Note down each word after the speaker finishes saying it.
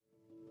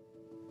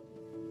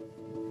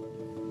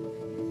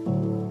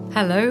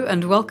Hello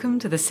and welcome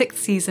to the 6th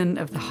season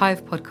of the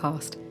Hive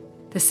podcast,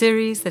 the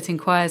series that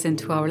inquires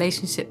into our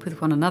relationship with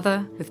one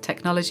another, with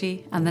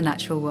technology and the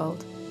natural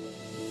world.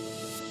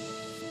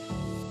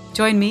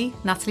 Join me,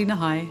 Natalie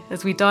Nahai,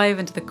 as we dive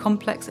into the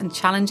complex and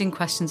challenging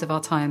questions of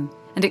our time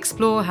and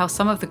explore how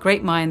some of the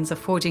great minds are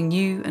forging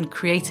new and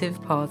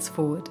creative paths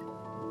forward.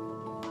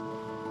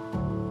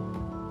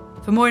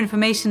 For more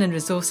information and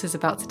resources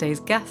about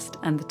today's guest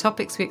and the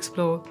topics we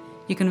explore,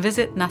 you can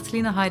visit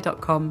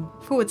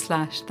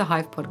natalienahai.com/The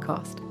Hive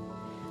Podcast.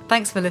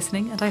 Thanks for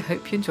listening, and I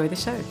hope you enjoy the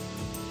show.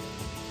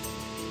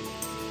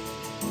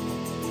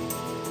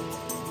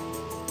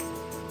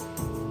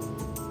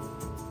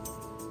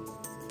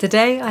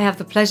 Today, I have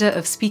the pleasure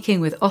of speaking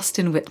with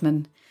Austin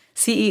Whitman,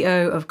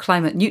 CEO of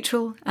Climate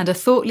Neutral and a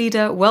thought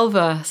leader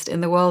well-versed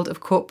in the world of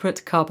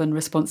corporate carbon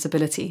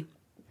responsibility.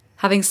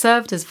 Having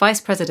served as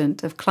Vice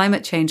President of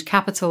Climate Change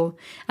Capital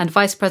and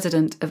Vice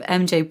President of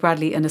M.J.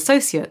 Bradley &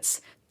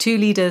 Associates, two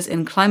leaders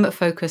in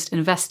climate-focused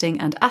investing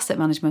and asset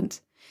management,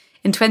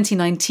 in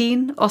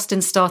 2019,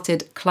 Austin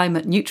started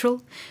Climate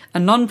Neutral, a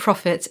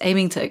non-profit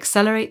aiming to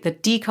accelerate the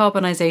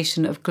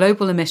decarbonization of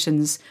global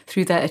emissions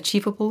through their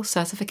achievable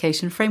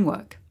certification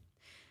framework.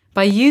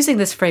 By using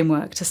this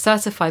framework to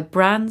certify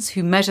brands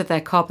who measure their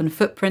carbon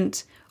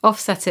footprint,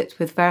 offset it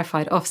with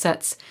verified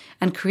offsets,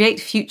 and create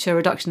future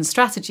reduction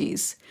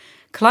strategies,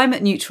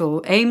 Climate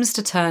Neutral aims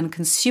to turn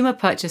consumer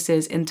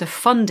purchases into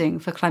funding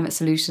for climate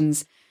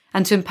solutions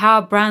and to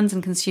empower brands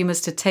and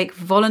consumers to take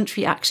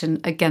voluntary action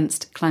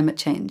against climate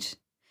change.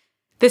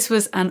 This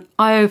was an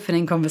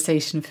eye-opening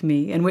conversation for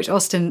me in which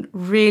Austin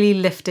really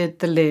lifted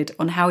the lid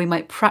on how we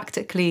might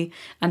practically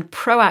and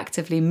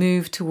proactively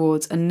move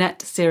towards a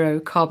net zero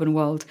carbon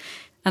world,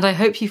 and I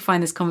hope you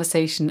find this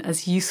conversation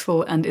as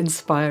useful and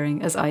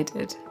inspiring as I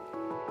did.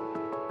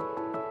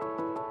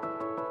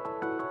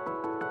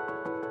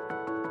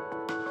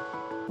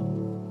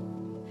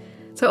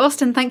 So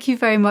Austin, thank you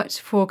very much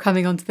for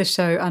coming onto the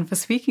show and for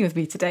speaking with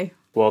me today.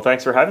 Well,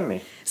 thanks for having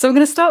me. So I'm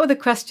going to start with a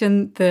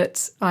question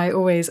that I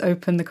always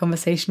open the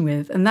conversation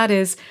with, and that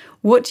is,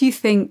 what do you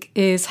think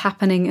is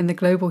happening in the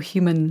global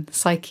human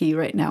psyche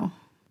right now?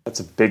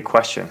 That's a big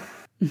question.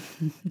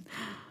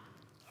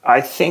 I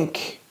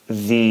think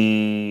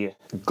the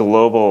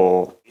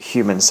global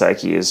human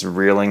psyche is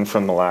reeling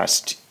from the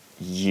last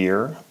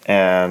year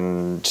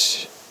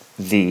and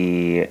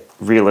the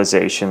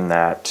realization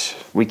that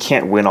we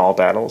can't win all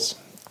battles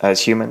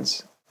as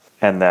humans,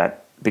 and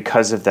that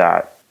because of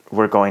that,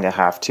 we're going to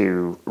have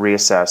to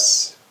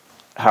reassess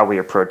how we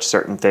approach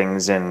certain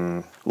things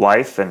in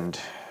life and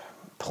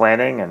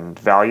planning and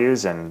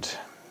values and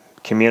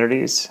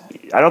communities.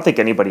 I don't think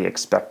anybody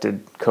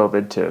expected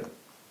COVID to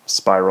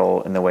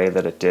spiral in the way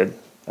that it did.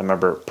 I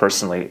remember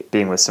personally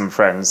being with some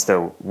friends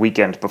the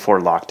weekend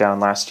before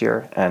lockdown last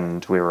year,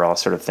 and we were all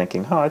sort of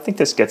thinking, I think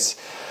this gets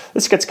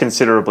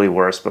considerably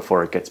worse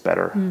before it gets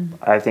better.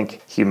 I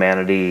think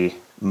humanity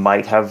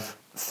might have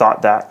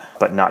thought that,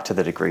 but not to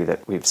the degree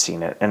that we've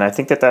seen it. And I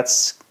think that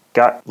that's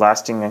got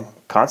lasting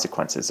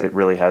consequences. It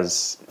really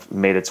has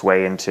made its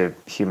way into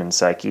human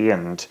psyche,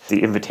 and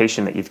the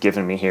invitation that you've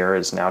given me here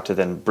is now to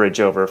then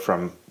bridge over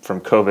from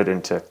COVID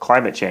into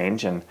climate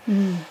change, and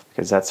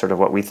because that's sort of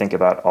what we think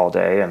about all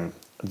day. And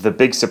the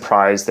big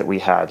surprise that we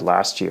had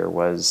last year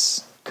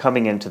was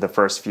coming into the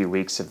first few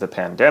weeks of the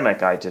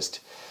pandemic. I just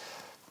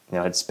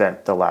had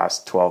spent the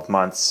last 12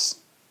 months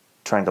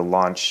trying to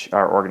launch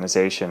our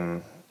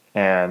organization,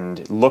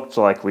 and it looked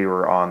like we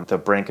were on the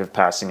brink of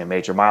passing a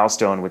major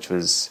milestone, which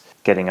was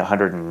getting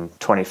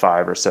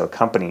 125 or so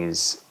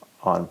companies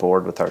on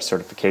board with our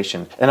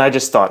certification. And I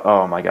just thought,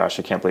 oh my gosh,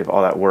 I can't believe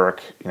all that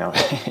work,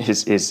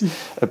 is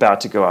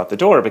about to go out the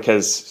door,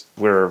 because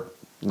we're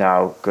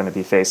now going to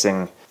be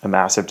facing a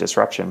massive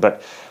disruption.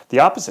 But the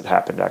opposite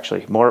happened,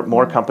 actually.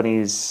 More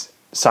companies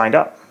signed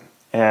up.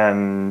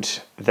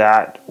 And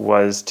that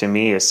was, to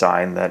me, a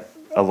sign that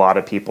a lot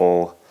of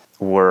people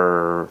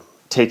were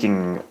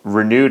taking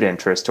renewed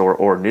interest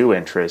or new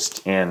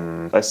interest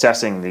in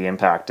assessing the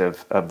impact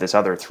of this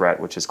other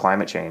threat, which is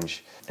climate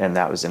change. And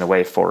that was in a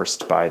way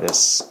forced by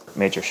this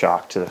major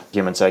shock to the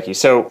human psyche.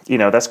 So,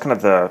 that's kind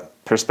of the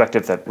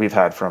perspective that we've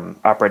had from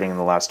operating in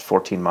the last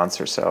 14 months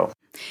or so.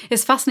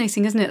 It's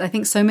fascinating, isn't it? I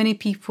think so many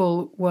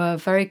people were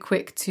very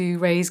quick to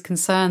raise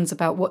concerns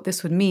about what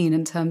this would mean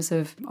in terms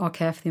of our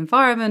care for the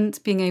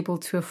environment, being able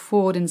to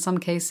afford, in some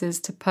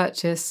cases, to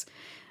purchase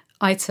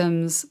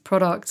items,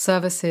 products,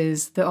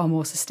 services that are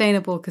more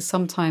sustainable, because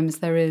sometimes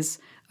there is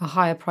a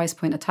higher price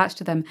point attached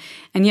to them.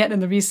 And yet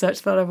in the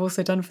research that I've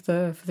also done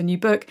for the new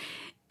book,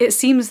 it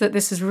seems that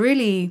this has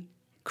really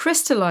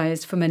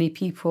crystallized for many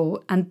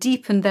people and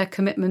deepened their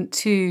commitment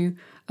to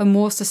a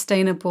more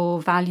sustainable,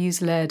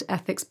 values-led,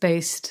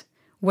 ethics-based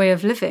way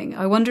of living.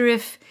 I wonder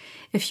if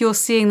you're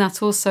seeing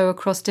that also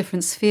across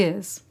different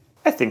spheres.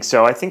 I think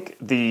so. I think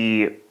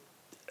there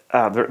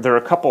are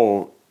a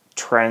couple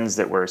trends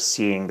that we're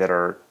seeing that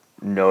are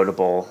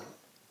notable.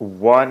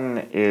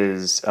 One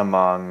is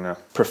among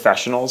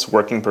professionals,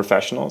 working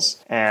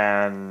professionals,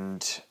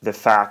 and the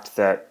fact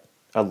that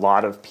a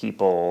lot of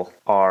people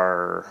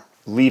are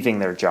leaving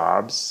their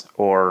jobs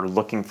or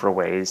looking for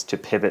ways to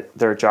pivot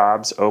their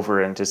jobs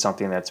over into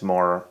something that's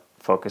more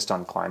focused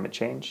on climate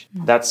change.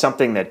 That's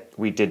something that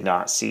we did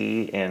not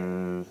see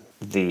in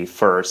the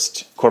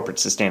first corporate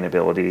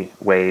sustainability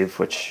wave,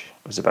 which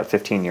was about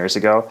 15 years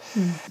ago.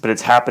 But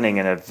it's happening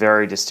in a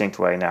very distinct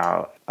way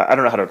now. I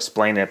don't know how to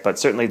explain it, but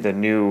certainly the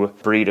new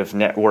breed of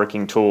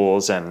networking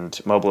tools and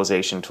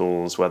mobilization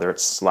tools, whether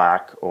it's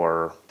Slack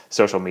or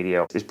social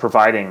media, is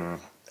providing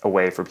a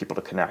way for people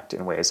to connect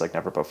in ways like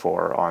never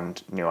before on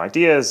new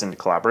ideas and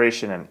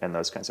collaboration and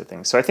those kinds of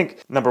things. So I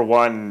think, number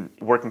one,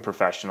 working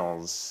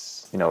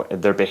professionals,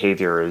 their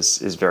behavior is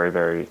very,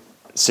 very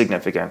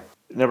significant.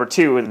 Number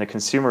two, in the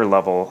consumer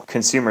level,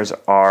 consumers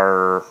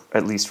are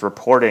at least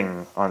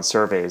reporting on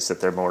surveys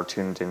that they're more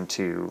tuned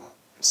into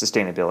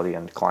sustainability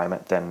and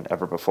climate than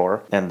ever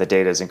before. And the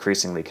data is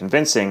increasingly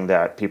convincing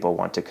that people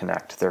want to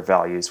connect their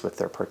values with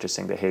their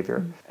purchasing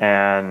behavior.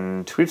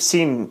 And we've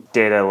seen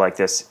data like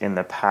this in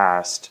the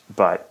past,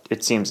 but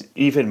it seems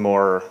even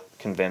more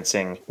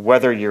convincing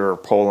whether you're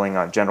polling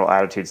on general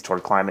attitudes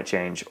toward climate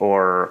change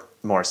or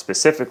more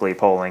specifically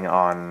polling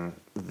on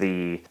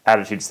the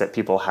attitudes that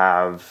people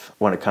have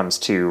when it comes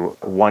to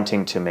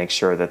wanting to make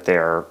sure that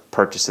their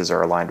purchases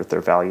are aligned with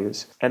their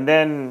values. And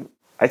then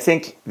I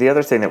think the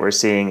other thing that we're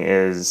seeing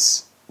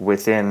is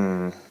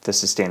within the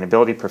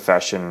sustainability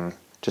profession,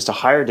 just a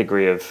higher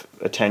degree of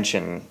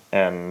attention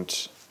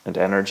and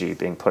energy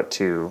being put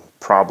to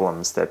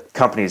problems that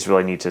companies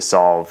really need to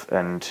solve.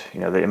 And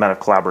the amount of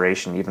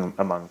collaboration, even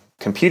among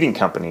competing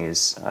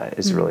companies,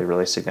 is really,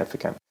 really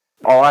significant.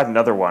 I'll add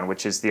another one,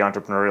 which is the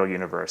entrepreneurial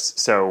universe.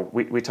 So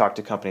we talk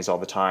to companies all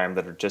the time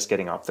that are just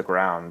getting off the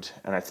ground.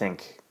 And I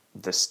think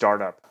the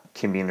startup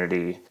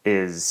community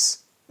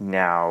is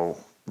now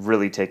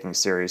really taking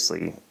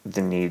seriously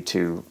the need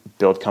to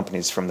build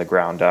companies from the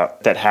ground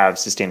up that have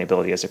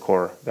sustainability as a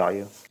core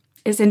value.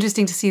 It's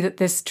interesting to see that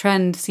this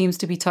trend seems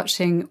to be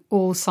touching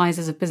all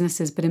sizes of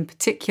businesses, but in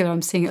particular,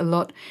 I'm seeing it a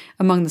lot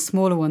among the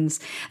smaller ones.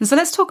 And so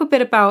let's talk a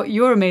bit about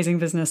your amazing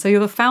business. So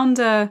you're the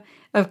founder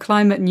of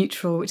Climate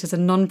Neutral, which is a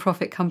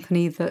non-profit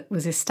company that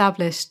was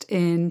established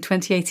in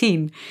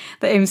 2018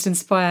 that aims to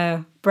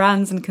inspire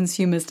brands and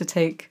consumers to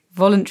take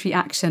voluntary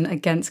action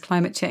against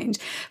climate change.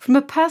 From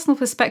a personal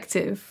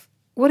perspective,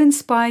 what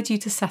inspired you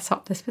to set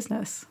up this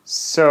business?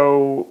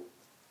 So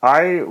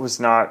I was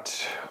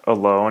not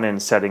alone in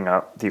setting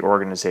up the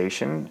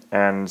organization,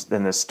 and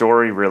then the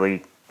story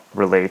really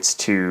relates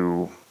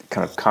to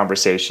kind of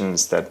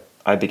conversations that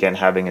I began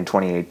having in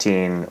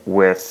 2018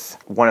 with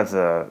one of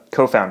the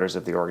co-founders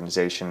of the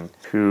organization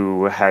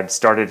who had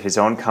started his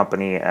own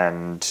company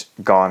and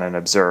gone and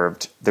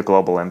observed the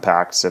global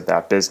impacts of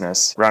that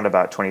business around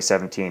about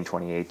 2017,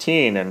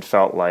 2018, and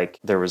felt like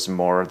there was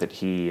more that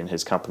he and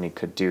his company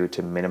could do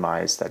to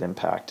minimize that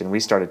impact. And we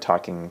started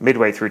talking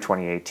midway through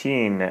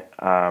 2018.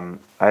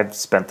 I've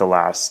spent the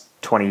last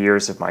 20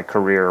 years of my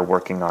career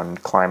working on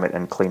climate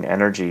and clean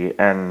energy,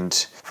 and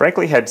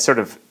frankly had sort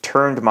of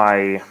turned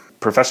my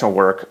professional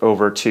work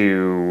over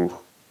to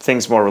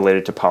things more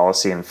related to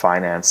policy and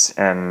finance.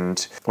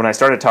 And when I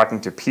started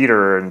talking to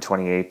Peter in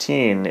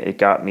 2018, it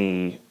got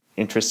me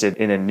interested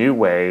in a new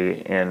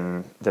way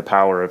in the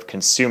power of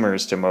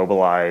consumers to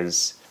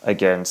mobilize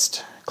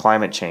against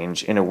climate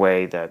change in a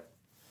way that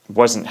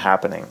wasn't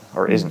happening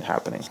or isn't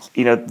happening.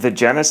 The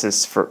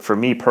genesis for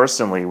me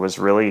personally was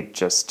really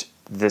just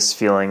this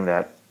feeling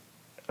that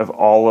of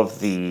all of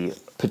the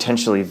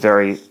potentially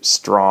very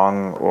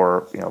strong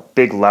or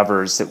big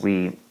levers that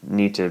we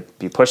need to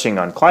be pushing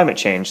on climate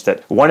change,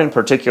 that one in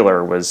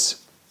particular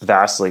was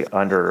vastly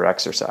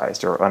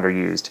under-exercised or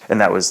underused,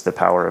 and that was the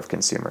power of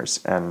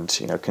consumers. And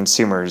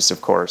consumers,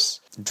 of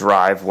course,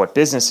 drive what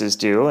businesses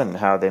do and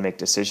how they make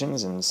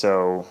decisions, and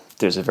so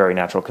there's a very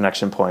natural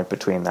connection point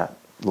between that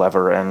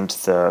lever and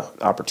the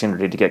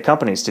opportunity to get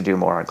companies to do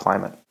more on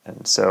climate.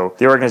 And so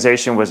the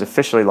organization was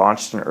officially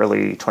launched in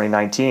early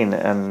 2019,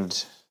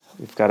 and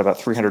we've got about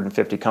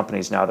 350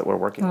 companies now that we're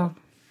working with.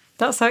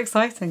 That's so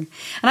exciting.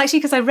 And actually,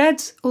 because I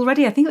read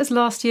already, I think it was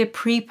last year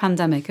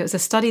pre-pandemic, it was a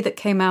study that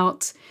came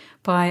out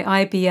by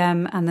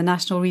IBM and the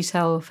National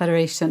Retail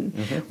Federation,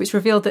 which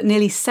revealed that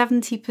nearly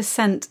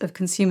 70% of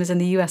consumers in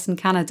the US and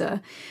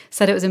Canada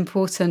said it was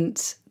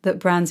important that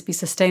brands be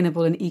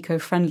sustainable and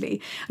eco-friendly.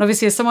 And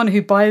obviously, as someone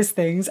who buys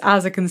things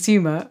as a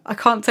consumer, I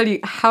can't tell you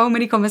how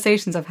many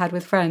conversations I've had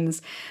with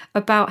friends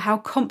about how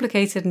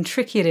complicated and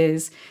tricky it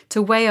is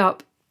to weigh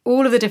up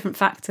all of the different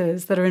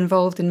factors that are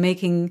involved in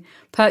making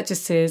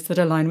purchases that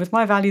align with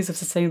my values of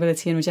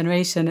sustainability and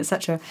regeneration,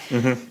 etc.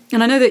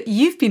 And I know that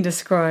you've been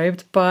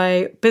described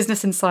by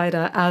Business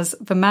Insider as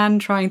the man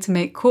trying to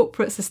make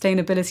corporate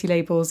sustainability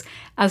labels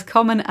as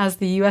common as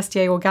the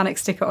USDA organic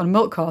sticker on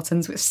milk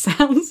cartons, which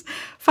sounds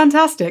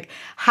fantastic.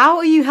 How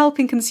are you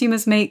helping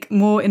consumers make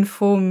more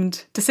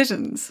informed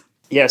decisions?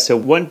 Yeah, so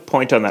one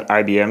point on that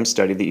IBM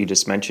study that you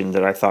just mentioned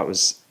that I thought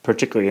was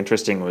particularly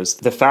interesting was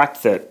the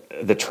fact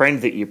that the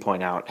trend that you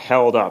point out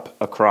held up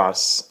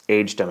across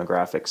age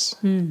demographics,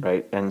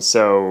 right? And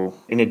so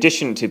in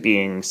addition to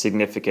being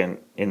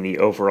significant in the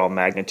overall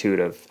magnitude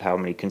of how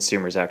many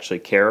consumers actually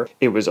care,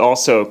 it was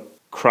also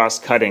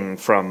cross-cutting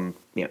from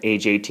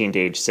age 18 to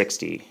age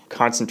 60,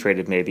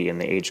 concentrated maybe in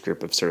the age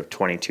group of sort of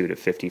 22 to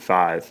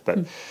 55.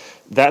 But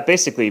that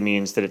basically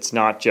means that it's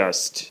not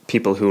just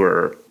people who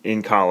are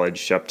in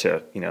college up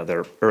to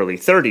their early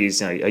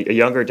 30s, a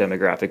younger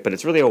demographic, but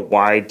it's really a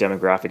wide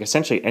demographic,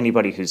 essentially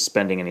anybody who's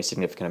spending any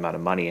significant amount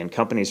of money. And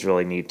companies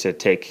really need to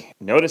take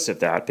notice of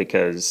that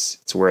because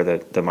it's where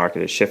the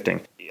market is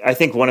shifting. I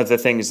think one of the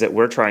things that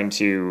we're trying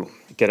to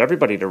get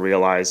everybody to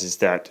realize is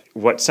that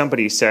what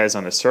somebody says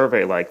on a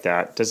survey like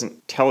that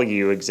doesn't tell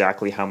you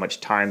exactly how much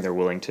time they're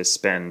willing to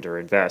spend or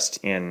invest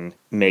in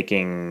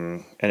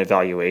making an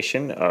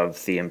evaluation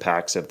of the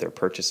impacts of their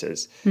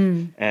purchases.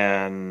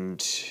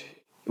 And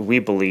we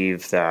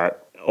believe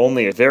that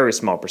only a very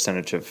small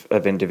percentage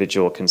of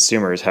individual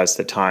consumers has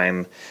the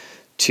time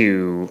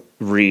to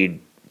read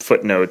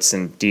footnotes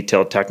and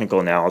detailed technical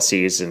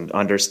analyses and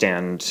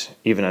understand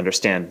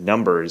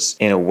numbers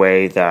in a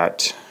way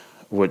that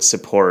would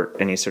support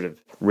any sort of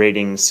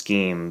rating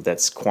scheme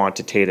that's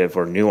quantitative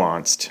or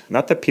nuanced.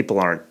 Not that people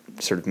aren't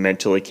sort of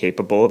mentally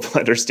capable of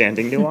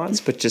understanding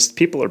nuance, but just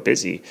people are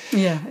busy.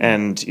 Yeah.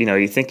 And,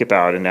 you think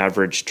about an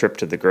average trip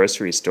to the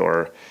grocery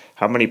store,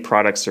 how many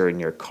products are in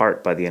your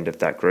cart by the end of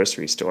that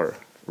grocery store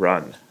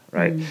run,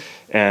 right?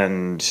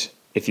 And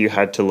if you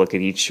had to look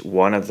at each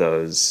one of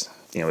those,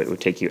 it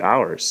would take you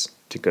hours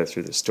to go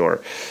through the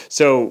store.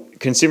 So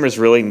consumers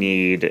really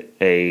need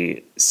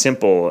a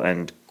simple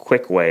and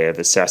quick way of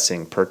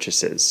assessing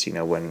purchases.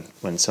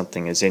 When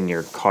something is in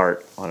your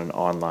cart on an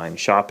online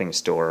shopping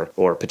store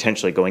or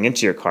potentially going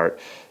into your cart,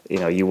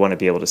 you want to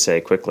be able to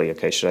say quickly,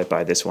 okay, should I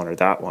buy this one or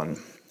that one?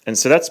 And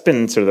so that's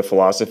been sort of the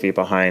philosophy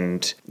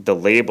behind the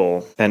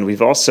label. And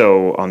we've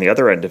also, on the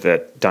other end of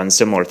it, done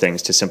similar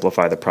things to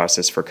simplify the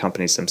process for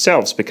companies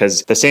themselves,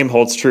 because the same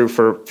holds true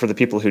for the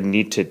people who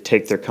need to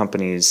take their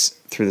companies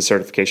through the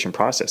certification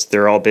process.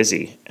 They're all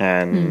busy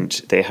and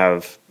they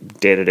have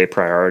day-to-day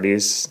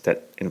priorities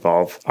that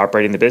involve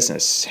operating the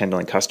business,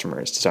 handling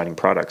customers, designing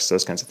products,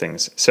 those kinds of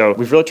things. So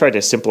we've really tried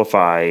to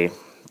simplify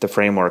the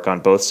framework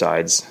on both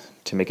sides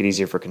to make it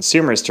easier for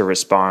consumers to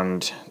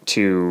respond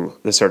to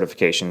the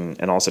certification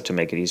and also to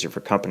make it easier for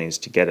companies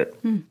to get it.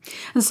 And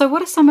so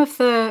what are some of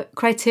the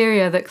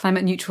criteria that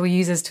Climate Neutral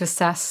uses to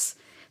assess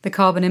the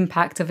carbon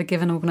impact of a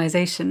given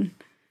organization?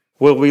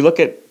 Well, we look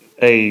at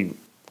a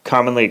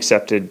commonly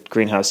accepted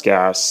greenhouse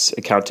gas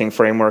accounting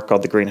framework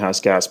called the Greenhouse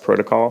Gas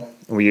Protocol.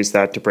 And we use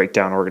that to break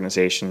down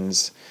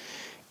organizations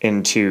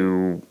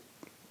into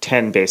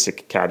 10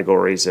 basic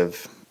categories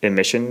of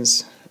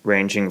emissions,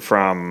 ranging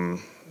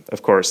from,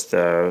 of course,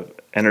 the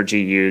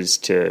energy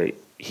used to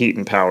heat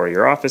and power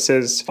your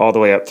offices, all the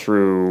way up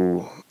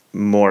through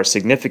more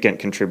significant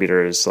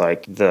contributors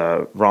like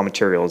the raw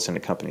materials in a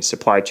company's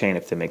supply chain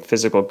if they make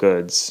physical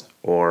goods,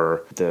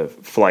 or the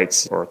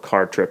flights or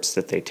car trips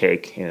that they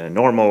take in a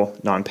normal,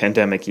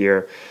 non-pandemic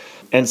year.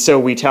 And so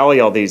we tally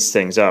all these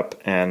things up,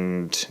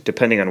 and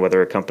depending on whether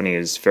a company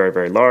is very,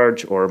 very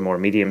large or more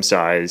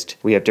medium-sized,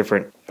 we have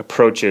different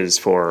approaches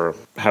for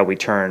how we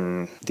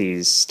turn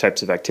these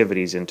types of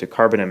activities into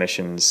carbon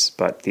emissions.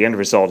 But the end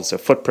result is a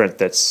footprint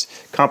that's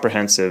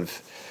comprehensive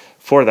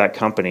for that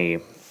company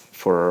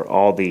for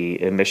all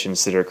the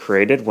emissions that are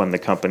created when the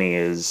company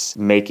is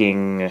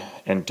making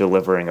and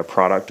delivering a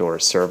product or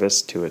a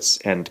service to its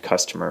end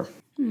customer.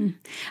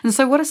 And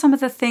so what are some of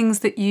the things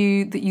that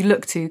you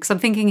look to? Because I'm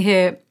thinking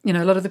here,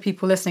 a lot of the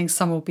people listening,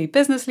 some will be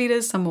business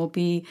leaders, some will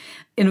be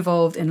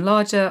involved in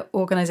larger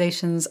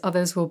organizations,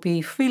 others will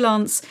be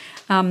freelance.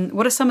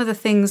 What are some of the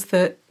things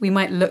that we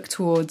might look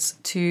towards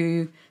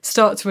to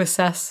start to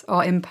assess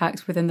our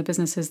impact within the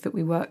businesses that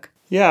we work?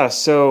 Yeah,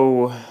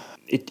 so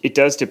it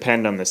does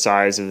depend on the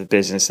size of the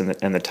business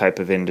and the type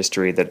of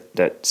industry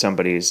that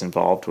somebody is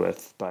involved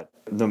with. But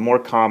the more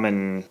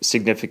common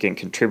significant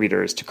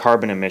contributors to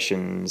carbon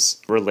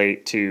emissions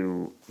relate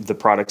to the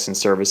products and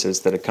services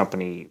that a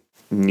company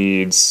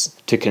needs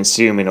to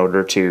consume in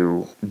order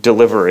to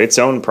deliver its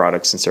own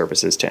products and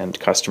services to end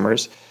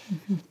customers.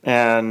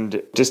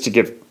 And just to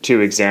give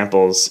two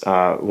examples,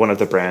 one of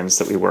the brands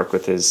that we work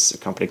with is a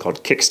company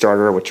called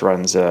Kickstarter, which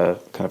runs a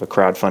kind of a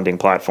crowdfunding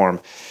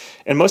platform.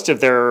 And most of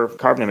their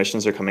carbon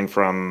emissions are coming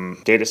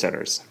from data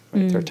centers.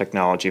 Right? They're a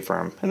technology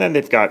firm. And then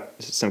they've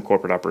got some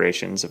corporate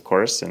operations, of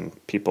course, and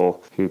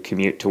people who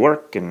commute to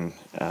work and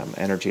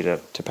energy to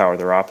power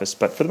their office.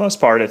 But for the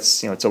most part,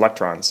 it's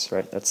electrons,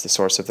 right? That's the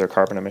source of their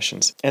carbon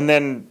emissions. And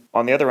then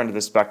on the other end of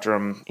the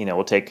spectrum,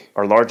 we'll take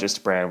our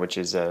largest brand, which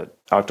is an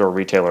outdoor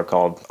retailer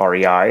called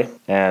REI.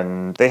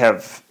 And they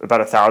have about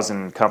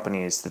 1,000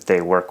 companies that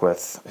they work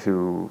with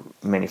who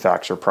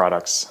manufacture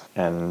products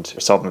and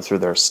sell them through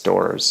their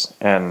stores.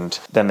 And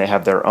then they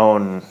have their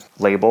own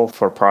label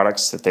for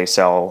products that they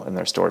sell in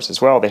their stores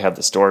as well. They have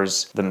the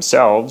stores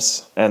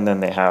themselves, and then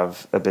they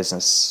have a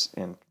business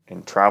in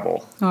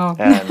travel. Oh.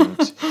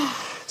 And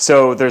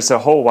so there's a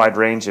whole wide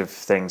range of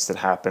things that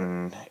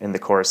happen in the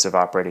course of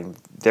operating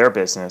their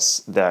business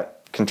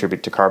that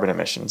contribute to carbon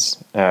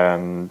emissions.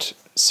 And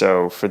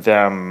so for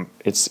them,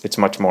 it's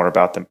much more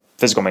about the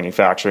physical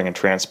manufacturing and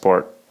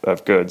transport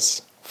of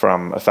goods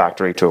from a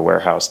factory to a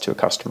warehouse to a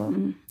customer.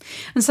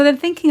 And so then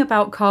thinking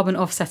about carbon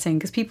offsetting,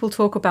 because people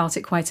talk about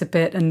it quite a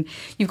bit, and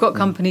you've got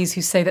companies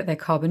who say that they're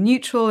carbon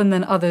neutral, and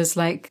then others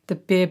like the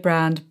beer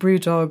brand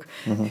Brewdog,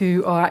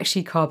 who are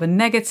actually carbon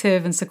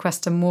negative and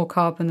sequester more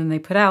carbon than they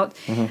put out.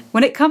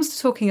 When it comes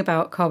to talking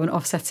about carbon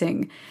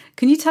offsetting,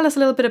 can you tell us a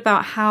little bit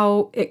about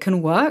how it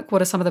can work?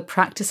 What are some of the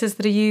practices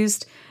that are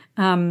used?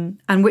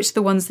 And which are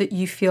the ones that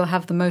you feel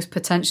have the most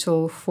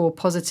potential for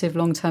positive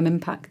long-term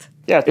impact?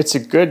 Yeah, it's a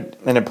good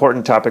and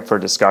important topic for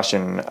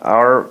discussion.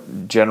 Our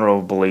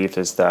general belief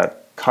is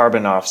that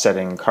carbon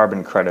offsetting,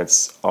 carbon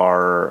credits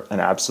are an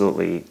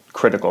absolutely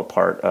critical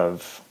part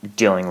of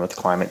dealing with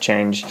climate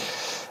change.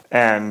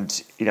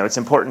 And, it's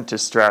important to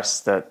stress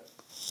that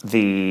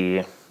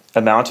the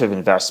amount of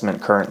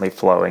investment currently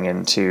flowing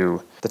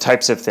into the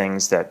types of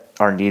things that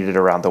are needed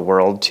around the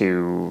world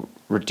to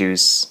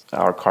reduce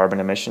our carbon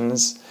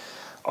emissions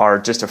are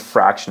just a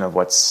fraction of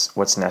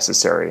what's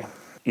necessary.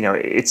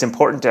 It's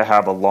important to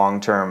have a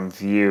long-term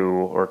view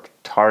or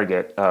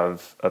target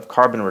of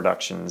carbon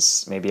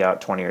reductions, maybe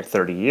out 20 or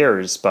 30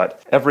 years,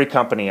 but every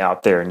company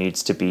out there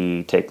needs to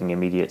be taking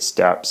immediate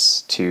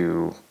steps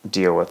to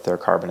deal with their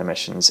carbon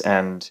emissions.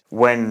 And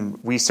when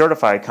we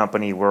certify a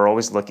company, we're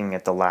always looking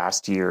at the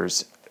last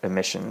year's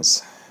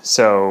emissions.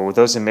 So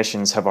those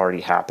emissions have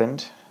already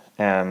happened.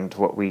 And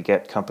what we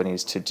get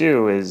companies to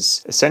do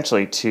is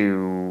essentially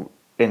to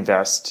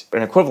invest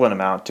an equivalent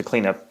amount to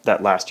clean up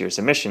that last year's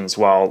emissions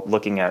while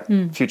looking at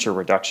future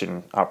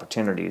reduction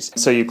opportunities.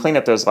 So you clean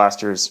up those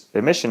last year's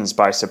emissions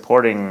by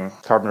supporting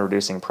carbon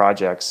reducing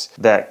projects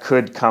that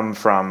could come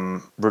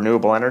from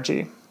renewable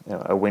energy,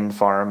 a wind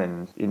farm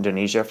in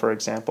Indonesia, for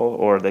example,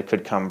 or they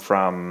could come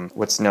from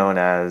what's known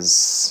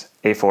as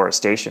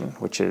afforestation,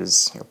 which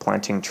is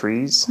planting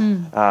trees,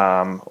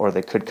 or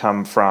they could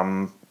come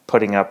from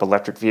putting up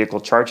electric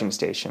vehicle charging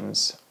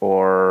stations,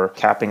 or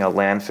capping a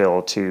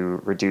landfill to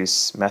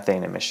reduce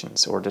methane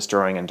emissions, or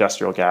destroying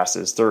industrial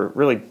gases. There are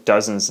really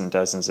dozens and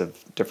dozens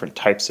of different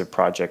types of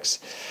projects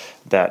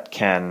that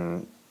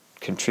can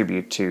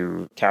contribute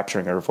to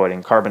capturing or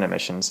avoiding carbon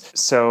emissions.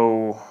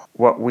 So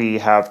what we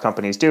have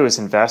companies do is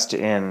invest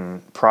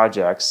in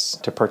projects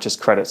to purchase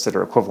credits that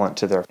are equivalent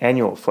to their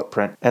annual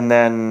footprint, and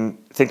then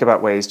think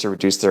about ways to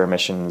reduce their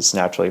emissions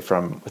naturally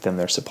from within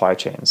their supply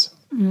chains.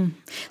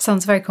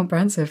 Sounds very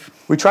comprehensive.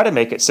 We try to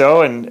make it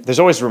so, and there's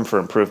always room for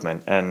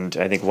improvement. And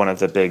I think one of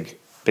the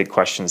big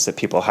questions that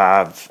people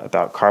have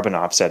about carbon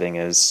offsetting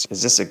is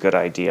this a good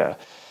idea?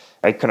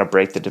 I kind of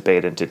break the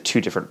debate into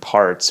two different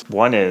parts.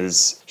 One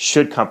is,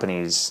 should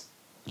companies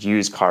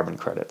use carbon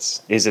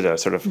credits? Is it a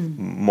sort of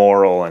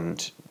moral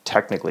and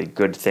technically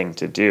good thing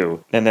to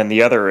do? And then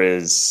the other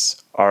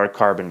is, are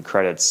carbon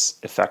credits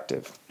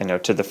effective?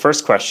 To the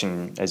first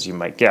question, as you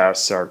might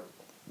guess, our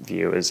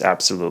view is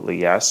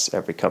absolutely yes.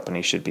 Every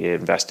company should be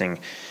investing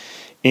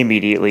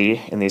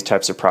immediately in these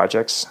types of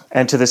projects.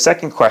 And to the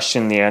second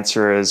question, the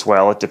answer is,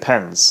 well, it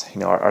depends.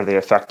 Are they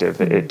effective?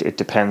 It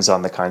depends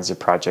on the kinds of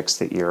projects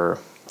that you're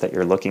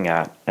looking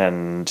at.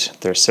 And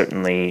there's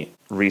certainly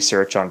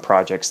research on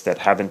projects that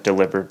haven't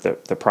delivered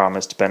the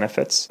promised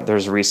benefits.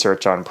 There's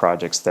research on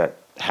projects that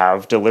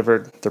have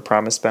delivered the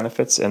promised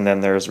benefits. And then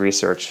there's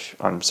research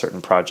on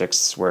certain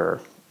projects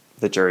where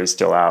the jury's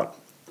still out.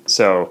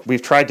 So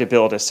we've tried to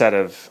build a set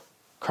of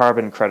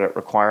carbon credit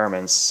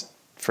requirements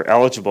for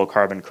eligible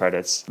carbon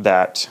credits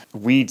that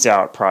weeds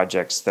out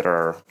projects that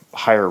are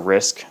higher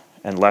risk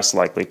and less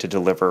likely to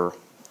deliver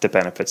the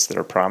benefits that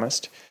are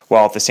promised,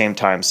 while at the same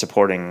time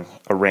supporting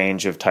a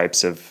range of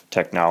types of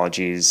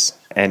technologies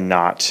and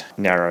not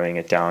narrowing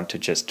it down to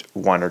just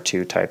one or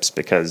two types,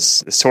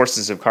 because the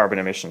sources of carbon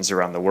emissions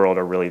around the world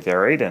are really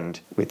varied, and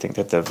we think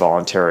that the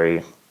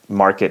voluntary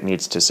market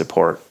needs to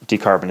support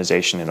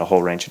decarbonization in a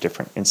whole range of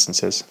different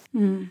instances.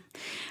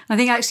 I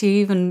think actually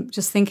even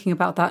just thinking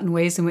about that in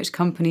ways in which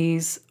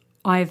companies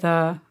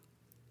either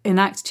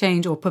enact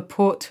change or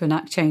purport to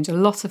enact change, a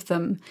lot of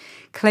them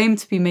claim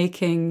to be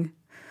making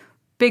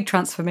big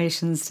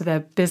transformations to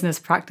their business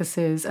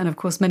practices. And of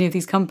course, many of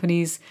these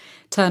companies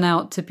turn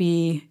out to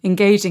be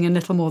engaging in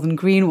little more than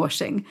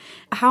greenwashing.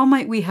 How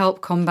might we help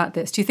combat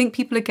this? Do you think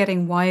people are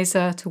getting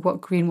wiser to what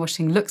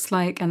greenwashing looks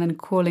like and then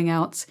calling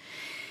out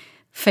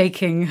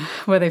faking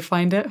where they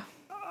find it?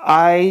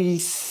 I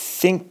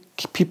think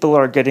people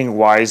are getting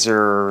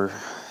wiser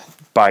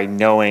by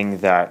knowing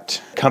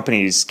that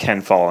companies can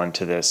fall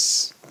into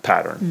this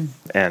pattern.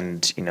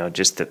 And,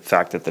 just the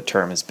fact that the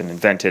term has been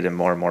invented and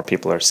more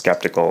people are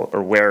skeptical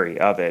or wary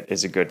of it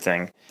is a good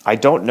thing. I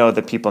don't know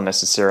that people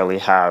necessarily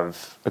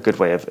have a good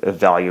way of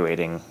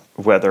evaluating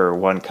whether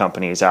one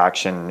company's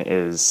action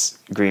is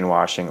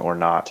greenwashing or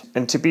not.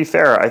 And to be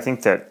fair, I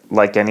think that,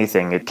 like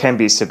anything, it can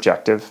be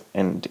subjective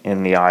and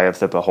in the eye of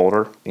the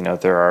beholder.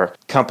 There are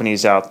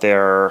companies out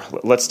there,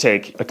 let's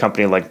take a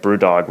company like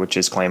Brewdog, which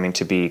is claiming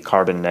to be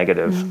carbon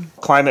negative.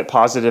 Climate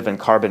positive and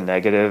carbon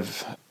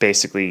negative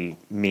basically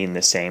mean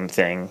the same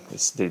thing.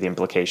 The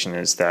implication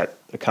is that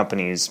the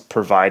company is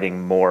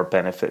providing more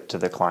benefit to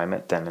the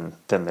climate than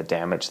the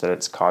damage that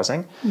it's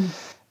causing.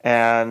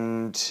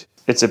 And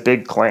it's a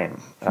big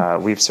claim.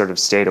 We've sort of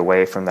stayed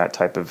away from that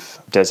type of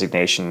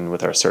designation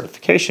with our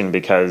certification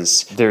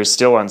because there's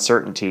still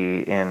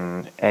uncertainty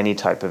in any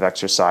type of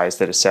exercise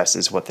that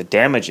assesses what the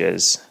damage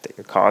is that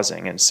you're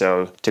causing. And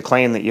so to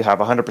claim that you have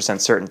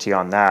 100% certainty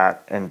on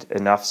that and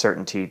enough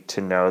certainty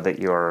to know that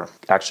you're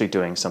actually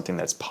doing something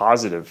that's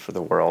positive for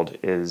the world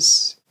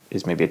is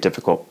maybe a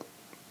difficult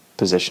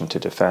position to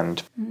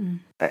defend.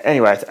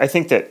 Anyway, I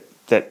think that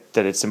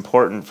it's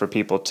important for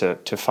people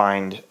to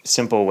find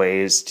simple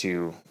ways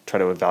to try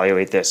to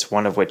evaluate this,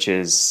 one of which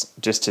is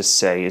just to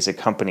say, is a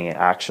company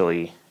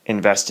actually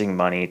investing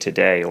money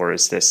today, or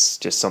is this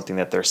just something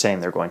that they're saying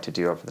they're going to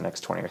do over the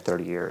next 20 or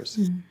 30 years?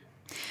 And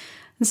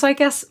so I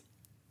guess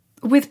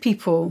with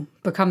people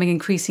becoming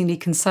increasingly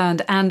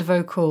concerned and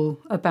vocal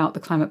about the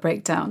climate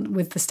breakdown,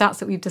 with the stats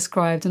that we've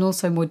described and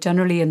also more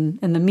generally in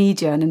the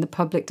media and in the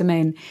public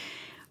domain,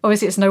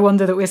 obviously it's no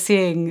wonder that we're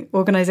seeing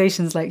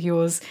organisations like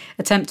yours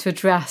attempt to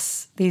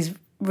address these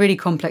really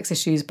complex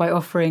issues by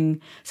offering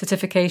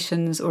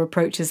certifications or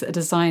approaches that are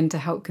designed to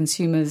help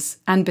consumers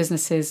and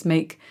businesses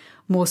make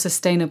more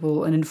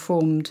sustainable and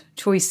informed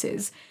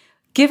choices.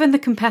 Given the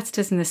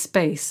competitors in this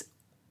space,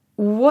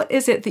 what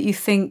is it that you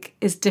think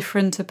is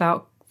different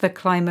about the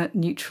climate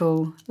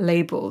neutral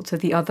label to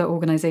the other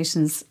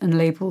organisations and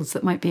labels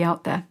that might be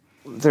out there?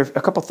 There are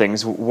a couple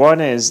things. One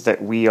is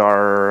that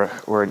we're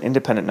an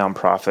independent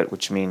nonprofit,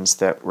 which means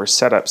that we're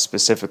set up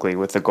specifically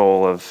with the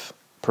goal of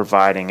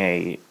providing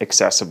a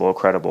accessible,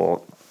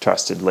 credible,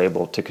 trusted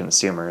label to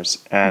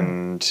consumers.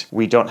 And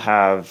we don't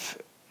have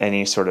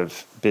any sort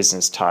of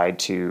business tied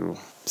to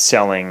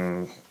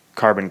selling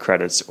carbon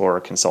credits or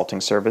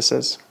consulting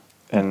services.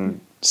 And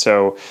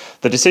so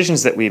the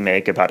decisions that we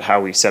make about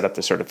how we set up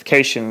the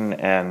certification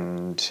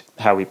and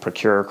how we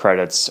procure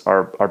credits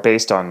are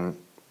based on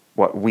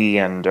what we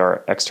and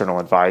our external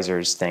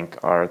advisors think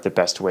are the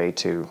best way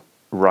to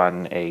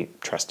run a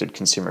trusted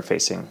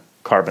consumer-facing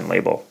carbon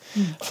label.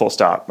 Full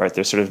stop, right?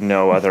 There's sort of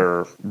no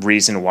other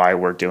reason why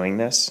we're doing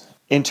this.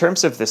 In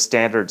terms of the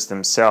standards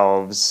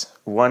themselves,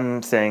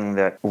 one thing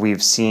that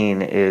we've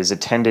seen is a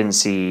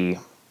tendency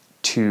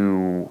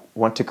to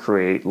want to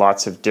create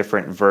lots of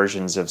different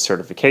versions of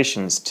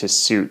certifications to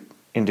suit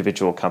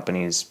individual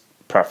companies'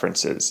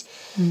 preferences.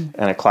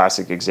 And a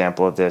classic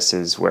example of this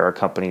is where a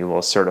company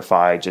will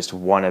certify just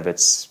one of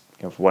its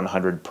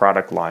 100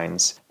 product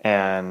lines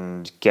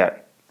and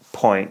get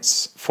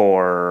points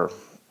for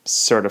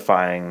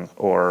certifying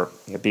or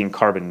being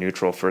carbon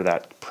neutral for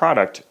that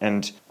product.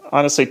 And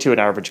honestly, to an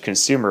average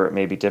consumer, it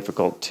may be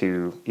difficult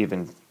to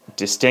even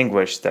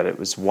distinguish that it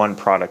was one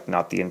product,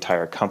 not the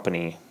entire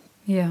company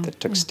that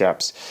took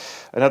steps.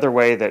 Another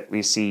way that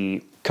we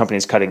see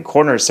companies cutting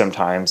corners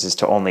sometimes is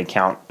to only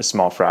count a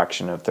small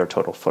fraction of their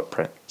total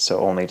footprint. So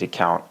only to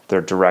count their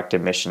direct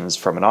emissions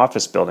from an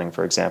office building,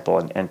 for example,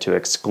 and to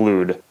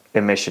exclude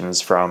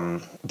emissions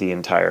from the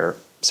entire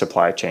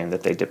supply chain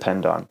that they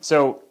depend on.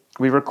 So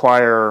we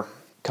require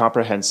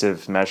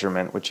comprehensive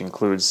measurement, which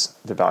includes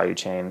the value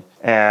chain,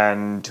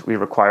 and we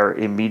require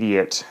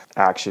immediate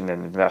action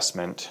and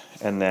investment,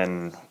 and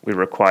then we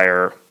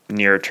require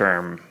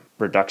near-term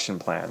reduction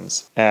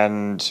plans.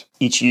 And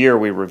each year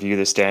we review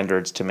the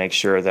standards to make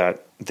sure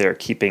that they're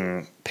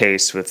keeping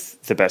pace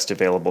with the best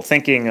available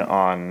thinking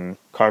on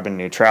carbon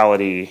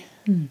neutrality,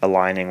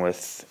 aligning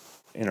with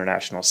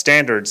international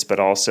standards, but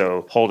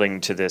also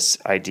holding to this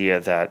idea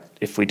that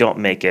if we don't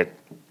make it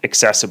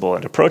accessible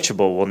and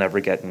approachable, we'll never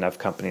get enough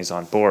companies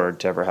on board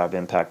to ever have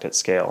impact at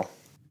scale.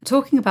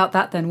 Talking about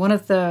that then, one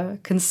of the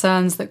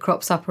concerns that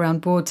crops up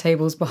around board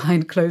tables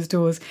behind closed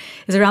doors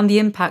is around the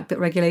impact that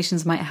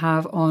regulations might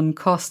have on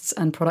costs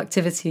and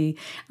productivity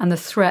and the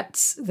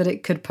threats that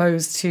it could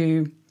pose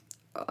to,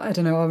 I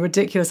don't know, a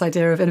ridiculous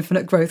idea of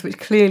infinite growth, which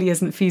clearly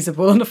isn't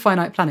feasible on a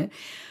finite planet.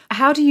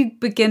 How do you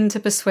begin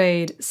to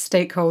persuade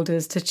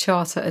stakeholders to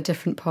charter a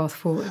different path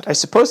forward? I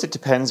suppose it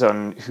depends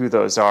on who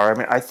those are. I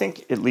mean, I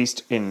think at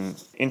least in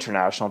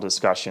international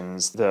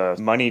discussions, the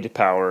moneyed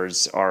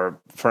powers are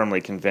firmly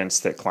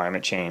convinced that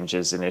climate change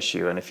is an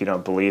issue. And if you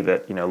don't believe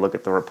it, look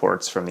at the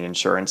reports from the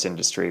insurance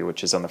industry,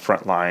 which is on the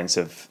front lines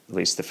of at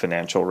least the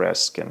financial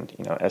risk and,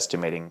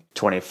 estimating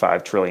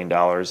 $25 trillion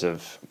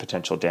of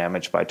potential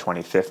damage by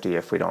 2050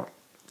 if we don't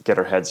get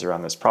our heads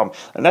around this problem.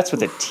 And that's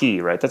with a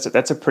T, right?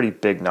 That's a pretty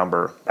big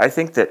number. I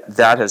think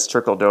that has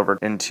trickled over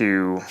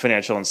into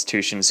financial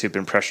institutions who've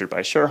been pressured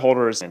by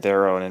shareholders and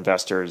their own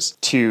investors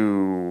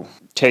to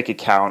take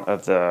account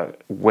of the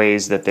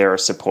ways that they're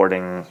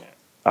supporting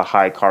a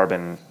high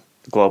carbon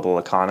global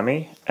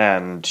economy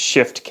and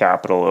shift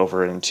capital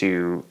over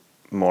into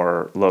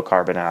more low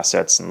carbon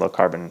assets and low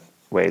carbon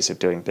ways of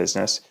doing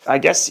business. I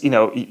guess,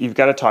 you've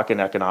got to talk in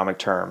economic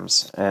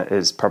terms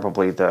is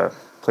probably the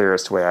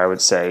clearest way I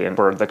would say. And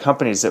for the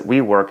companies that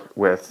we work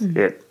with,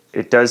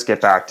 it does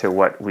get back to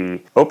what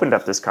we opened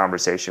up this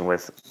conversation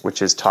with,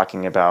 which is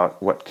talking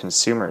about what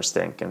consumers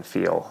think and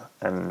feel.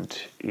 And,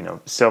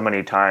 so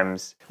many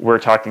times we're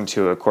talking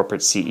to a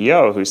corporate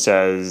CEO who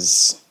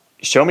says,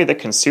 show me that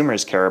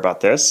consumers care about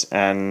this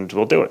and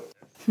we'll do it.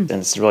 And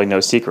it's really no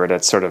secret.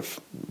 That's sort of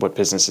what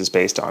business is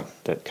based on,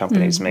 that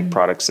companies make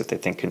products that they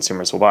think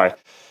consumers will buy.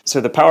 So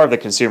the power of the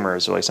consumer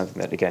is really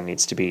something that, again,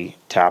 needs to be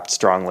tapped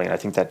strongly. And I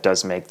think that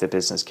does make the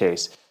business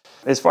case.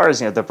 As far as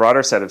the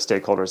broader set of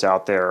stakeholders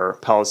out there,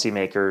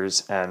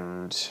 policymakers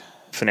and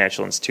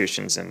financial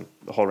institutions and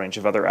a whole range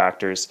of other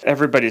actors,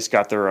 everybody's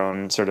got their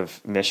own sort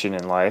of mission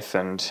in life,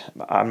 and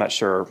I'm not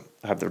sure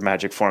I have the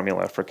magic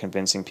formula for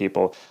convincing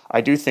people.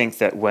 I do think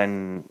that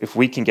if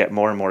we can get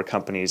more and more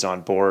companies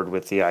on board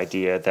with the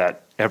idea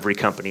that every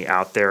company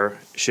out there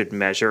should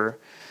measure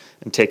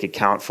and take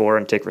account for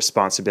and take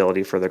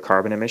responsibility for their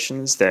carbon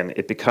emissions, then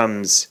it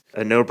becomes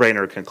a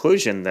no-brainer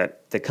conclusion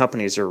that the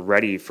companies are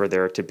ready for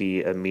there to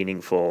be a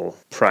meaningful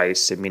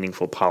price, a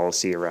meaningful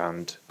policy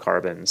around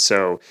carbon.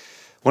 So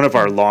one of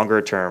our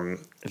longer-term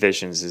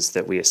visions is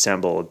that we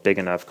assemble a big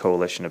enough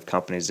coalition of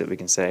companies that we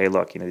can say, hey,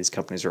 look, these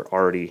companies are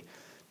already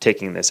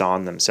taking this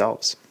on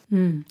themselves.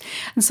 And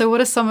so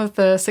what are some of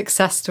the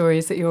success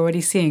stories that you're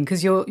already seeing?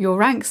 Because your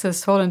ranks have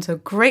fallen to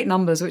great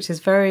numbers, which is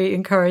very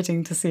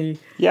encouraging to see.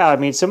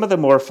 Yeah, some of the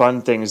more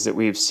fun things that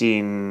we've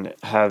seen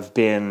have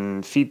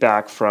been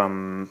feedback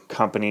from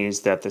companies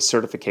that the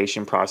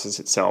certification process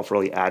itself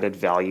really added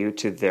value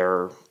to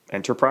their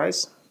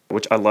enterprise,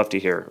 which I love to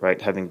hear,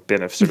 right? Having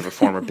been a sort of a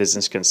former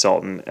business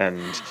consultant and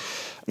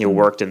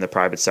worked in the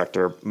private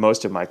sector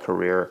most of my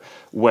career,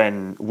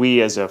 when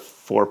we as a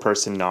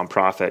 4-person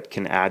nonprofit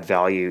can add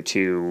value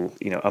to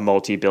a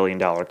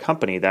multi-billion-dollar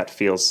company, that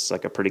feels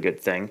like a pretty good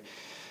thing.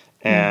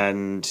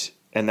 And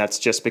that's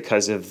just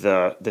because of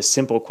the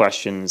simple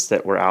questions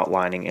that we're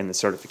outlining in the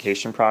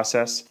certification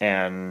process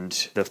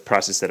and the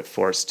process that it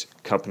forced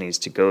companies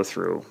to go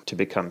through to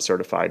become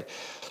certified.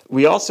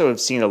 We also have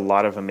seen a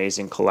lot of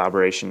amazing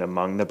collaboration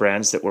among the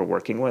brands that we're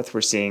working with. We're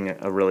seeing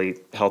a really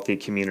healthy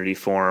community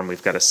form.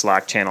 We've got a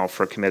Slack channel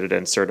for committed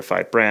and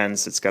certified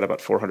brands. It's got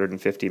about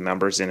 450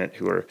 members in it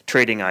who are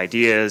trading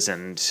ideas,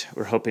 and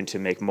we're hoping to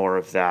make more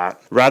of that.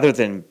 Rather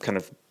than kind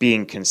of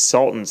being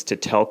consultants to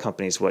tell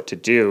companies what to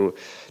do,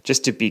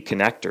 just to be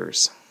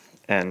connectors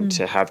and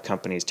to have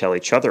companies tell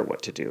each other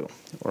what to do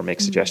or make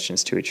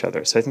suggestions to each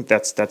other. So I think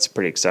that's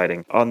pretty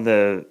exciting. On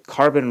the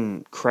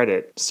carbon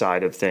credit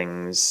side of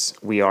things,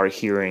 we are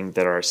hearing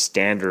that our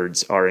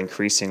standards are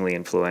increasingly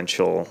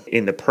influential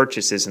in the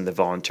purchases in the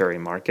voluntary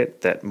market,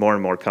 that more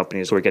and more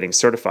companies who are getting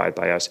certified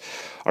by us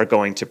are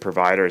going to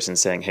providers and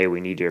saying, hey, we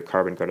need your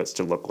carbon credits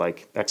to look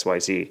like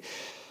XYZ.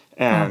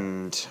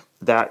 And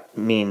that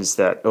means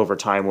that over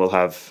time we'll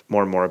have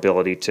more and more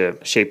ability to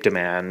shape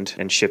demand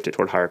and shift it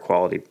toward higher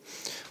quality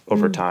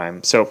over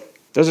time. So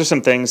those are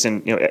some things,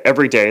 and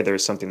every day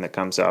there's something that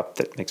comes up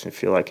that makes me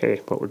feel like,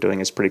 hey, what we're doing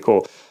is pretty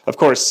cool. Of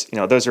course,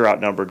 those are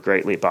outnumbered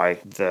greatly by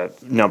the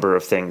number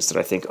of things that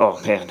I think, oh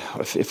man,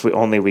 if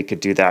we could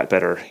do that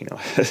better,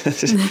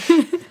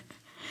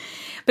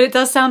 But it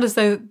does sound as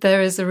though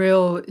there is a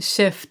real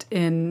shift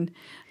in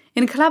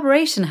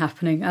collaboration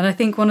happening. And I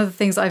think one of the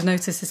things I've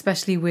noticed,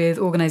 especially with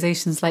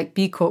organizations like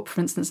B Corp, for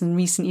instance, in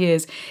recent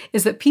years,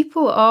 is that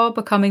people are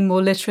becoming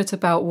more literate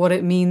about what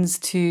it means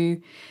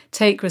to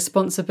take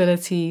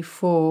responsibility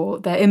for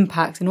their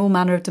impact in all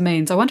manner of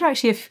domains. I wonder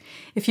actually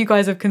if you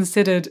guys have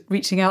considered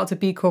reaching out to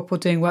B Corp or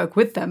doing work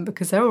with them,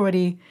 because they're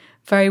already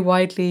very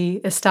widely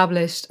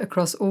established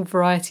across all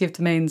variety of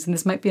domains, and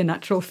this might be a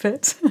natural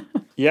fit.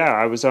 Yeah,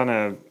 I was on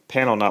a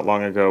panel not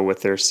long ago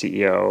with their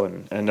CEO,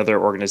 and another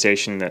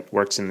organization that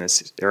works in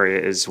this area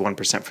is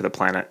 1% for the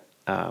Planet.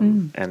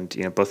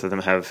 And both of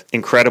them have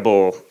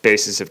incredible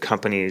bases of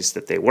companies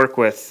that they work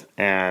with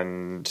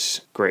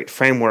and great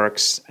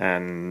frameworks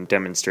and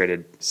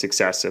demonstrated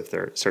success of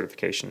their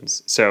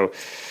certifications. So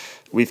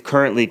we've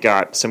currently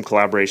got some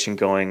collaboration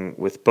going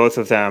with both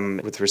of them.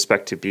 With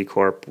respect to B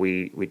Corp,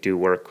 we do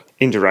work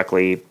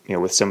indirectly,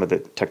 with some of the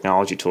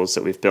technology tools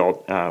that we've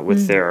built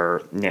with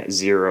their net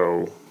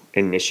zero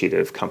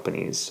initiative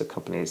companies, so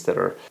companies that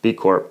are B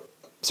Corp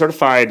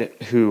certified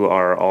who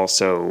are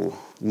also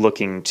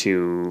looking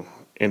to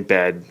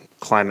embed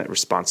climate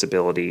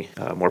responsibility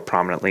more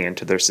prominently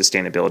into their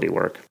sustainability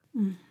work.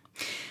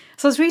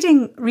 So I was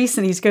reading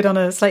recently, to go down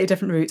a slightly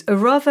different route, a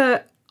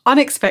rather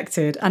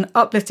unexpected and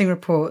uplifting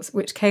report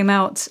which came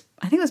out,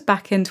 I think it was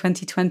back in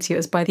 2020. It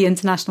was by the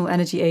International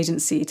Energy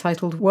Agency,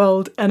 titled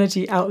World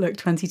Energy Outlook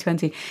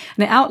 2020.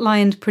 And it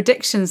outlined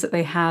predictions that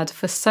they had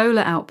for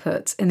solar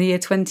output in the year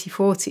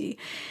 2040.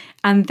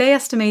 And they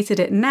estimated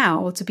it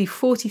now to be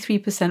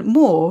 43%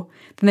 more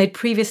than they'd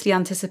previously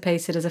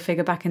anticipated as a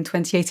figure back in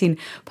 2018,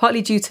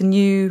 partly due to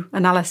new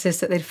analysis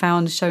that they'd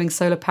found showing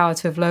solar power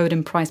to have lowered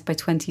in price by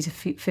 20 to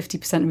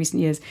 50% in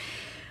recent years.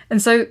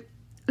 And so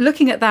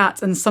looking at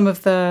that and some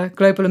of the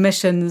global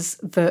emissions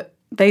that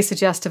they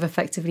suggest have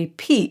effectively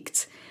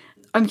peaked,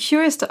 I'm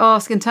curious to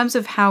ask, in terms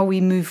of how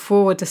we move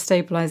forward to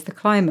stabilise the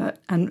climate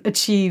and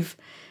achieve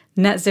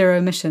net zero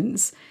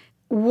emissions,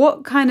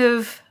 what kind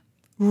of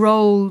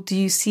role do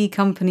you see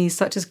companies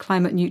such as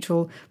Climate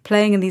Neutral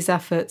playing in these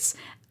efforts,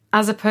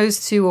 as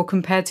opposed to or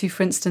compared to,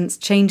 for instance,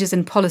 changes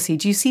in policy?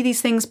 Do you see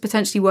these things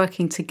potentially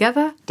working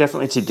together?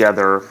 Definitely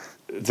together.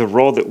 The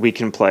role that we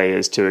can play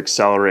is to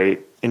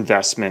accelerate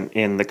investment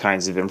in the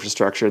kinds of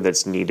infrastructure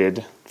that's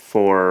needed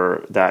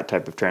for that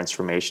type of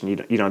transformation.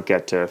 You don't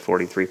get to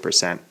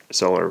 43%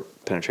 solar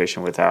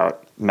penetration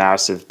without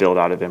massive build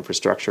out of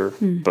infrastructure,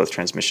 both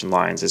transmission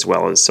lines as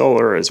well as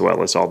solar, as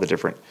well as all the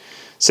different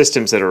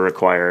systems that are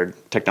required,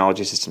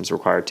 technology systems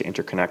required to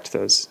interconnect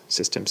those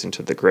systems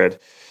into the grid.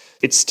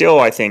 It's still,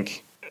 I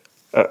think,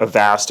 a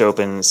vast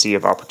open sea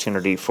of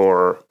opportunity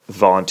for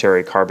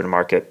voluntary carbon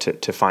market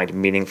to find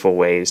meaningful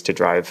ways to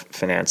drive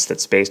finance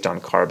that's based on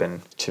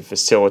carbon to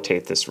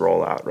facilitate this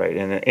rollout, right?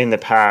 And in the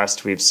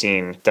past, we've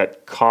seen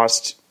that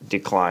cost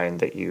decline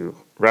that you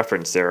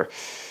referenced there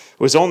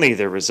was only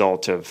the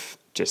result of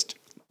just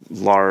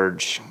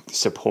large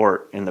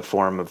support in the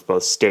form of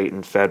both state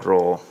and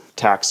federal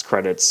tax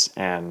credits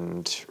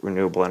and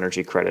renewable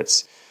energy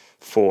credits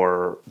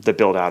for the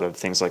build out of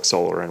things like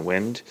solar and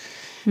wind.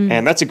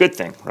 And that's a good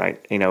thing, right?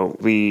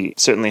 We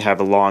certainly have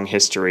a long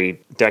history,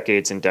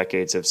 decades and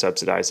decades of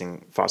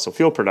subsidizing fossil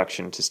fuel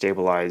production to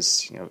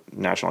stabilize,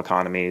 national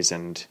economies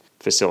and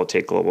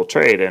facilitate global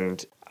trade.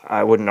 And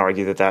I wouldn't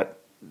argue that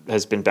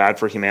has been bad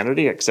for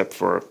humanity, except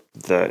for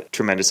the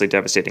tremendously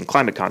devastating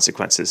climate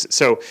consequences.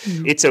 So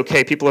it's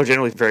okay. People are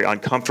generally very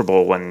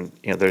uncomfortable when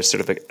there's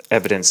sort of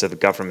evidence of a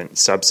government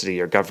subsidy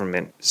or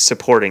government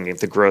supporting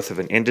the growth of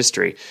an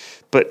industry.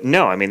 But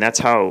no, I mean, that's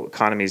how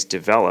economies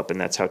develop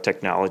and that's how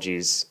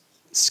technologies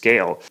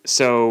scale.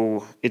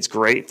 So it's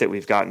great that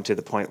we've gotten to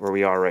the point where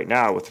we are right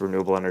now with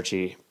renewable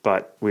energy,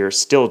 but we are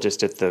still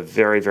just at the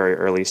very, very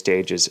early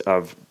stages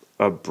of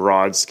a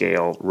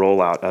broad-scale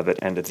rollout of it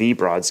and the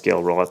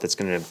broad-scale rollout that's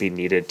going to be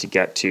needed to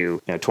get to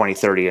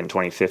 2030 and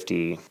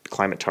 2050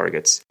 climate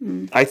targets.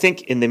 I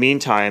think in the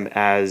meantime,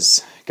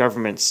 as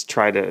governments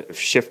try to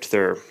shift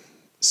their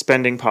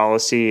spending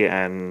policy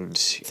and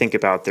think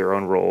about their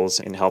own roles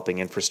in helping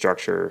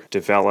infrastructure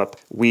develop,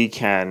 we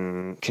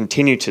can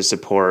continue to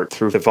support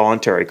through the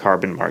voluntary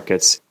carbon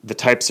markets the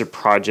types of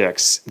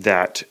projects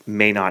that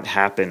may not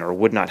happen or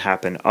would not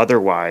happen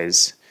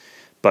otherwise.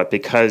 But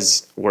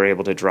because we're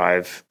able to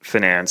drive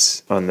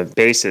finance on the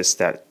basis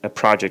that a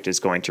project is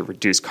going to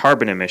reduce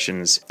carbon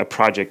emissions, a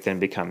project then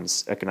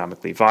becomes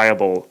economically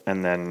viable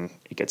and then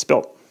it gets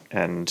built.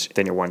 And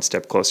then you're one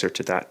step closer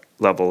to that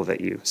level that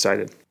you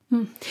cited.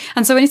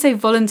 And so when you say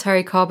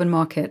voluntary carbon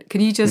market,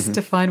 can you just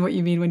define what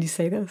you mean when you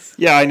say this?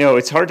 Yeah, I know.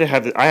 It's hard to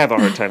have, I have a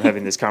hard time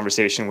having this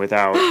conversation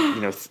without,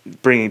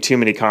 bringing too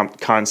many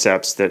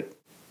concepts that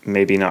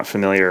may be not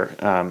familiar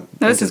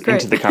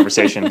into the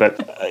conversation. But,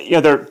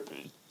 there are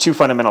two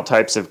fundamental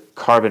types of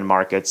carbon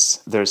markets.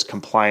 There's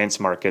compliance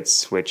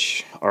markets,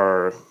 which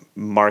are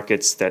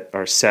markets that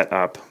are set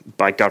up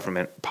by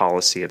government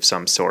policy of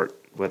some sort,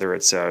 whether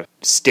it's a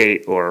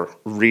state or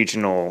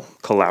regional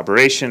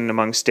collaboration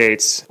among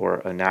states or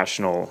a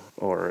national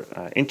or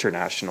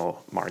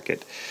international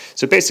market.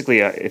 So basically,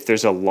 if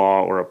there's a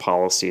law or a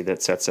policy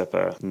that sets up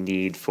a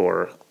need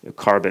for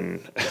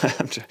carbon,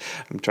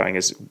 I'm trying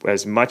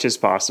as much as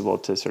possible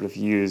to sort of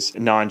use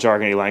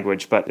non-jargony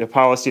language, but a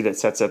policy that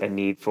sets up a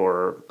need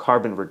for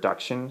carbon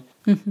reduction,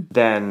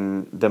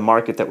 then the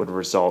market that would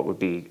result would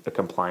be a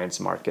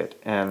compliance market.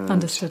 And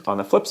Understood. On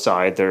the flip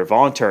side, there are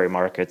voluntary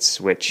markets,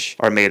 which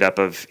are made up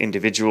of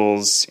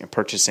individuals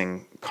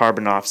purchasing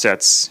carbon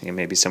offsets.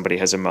 Maybe somebody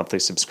has a monthly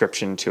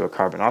subscription to a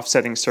carbon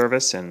offsetting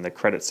service, and the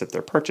credits that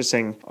they're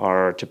purchasing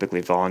are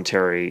typically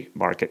voluntary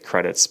market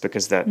credits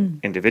because that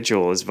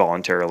individual is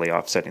voluntarily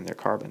offsetting their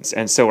carbons.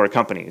 And so are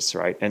companies,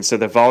 right? And so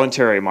the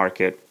voluntary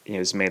market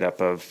is made up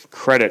of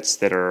credits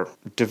that are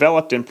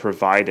developed and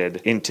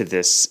provided into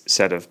this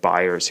set of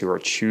buyers who are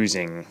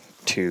choosing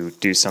to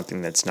do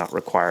something that's not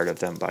required of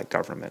them by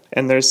government.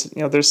 And there's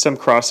some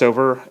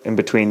crossover in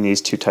between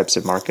these two types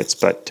of markets,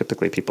 but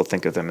typically people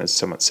think of them as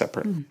somewhat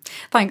separate.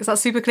 Thanks,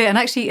 that's super clear. And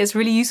actually it's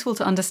really useful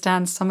to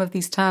understand some of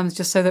these terms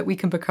just so that we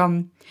can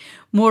become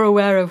more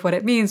aware of what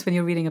it means when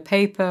you're reading a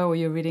paper or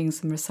you're reading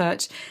some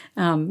research.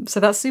 So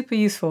that's super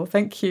useful.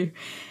 Thank you.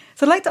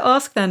 So I'd like to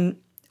ask then,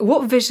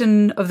 what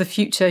vision of the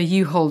future are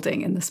you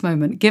holding in this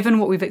moment, given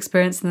what we've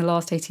experienced in the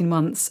last 18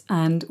 months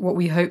and what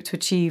we hope to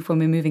achieve when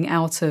we're moving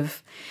out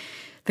of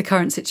the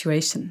current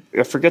situation?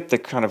 I forget the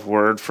kind of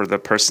word for the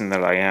person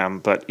that I am,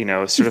 but,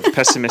 sort of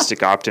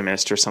pessimistic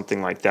optimist or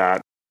something like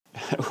that,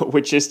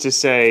 which is to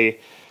say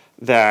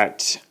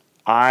that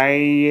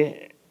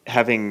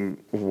having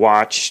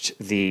watched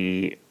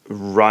the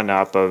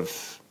run-up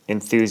of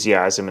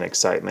enthusiasm and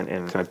excitement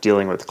in kind of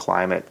dealing with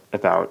climate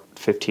about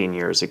 15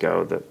 years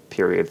ago, the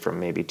period from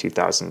maybe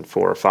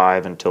 2004 or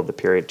 5 until the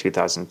period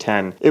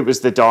 2010. It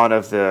was the dawn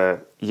of the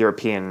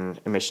European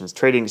emissions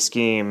trading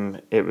scheme.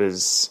 It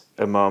was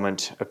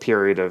a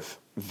period of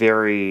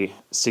very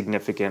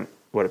significant,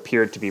 what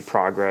appeared to be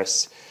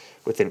progress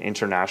within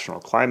international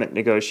climate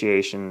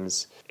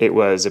negotiations. It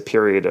was a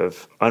period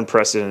of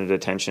unprecedented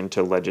attention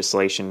to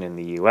legislation in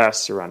the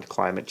U.S. around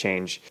climate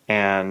change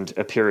and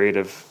a period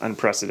of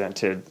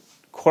unprecedented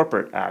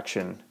corporate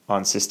action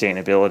on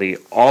sustainability,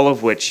 all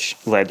of which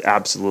led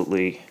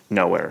absolutely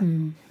nowhere.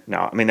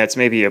 now. I mean, that's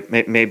maybe a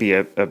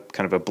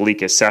kind of a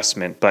bleak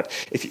assessment, but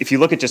if you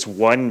look at just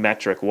one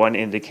metric, one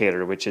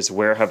indicator, which is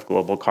where have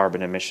global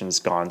carbon emissions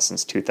gone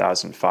since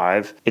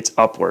 2005, it's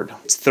upward.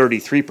 It's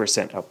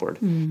 33% upward.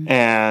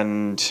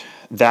 And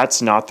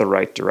that's not the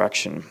right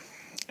direction.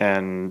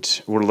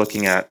 And we're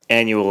looking at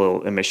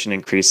annual emission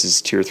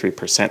increases 2 or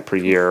 3% per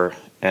year,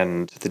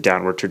 and the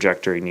downward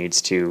trajectory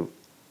needs to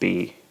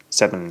be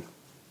 7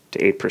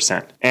 to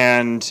 8%.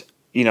 And,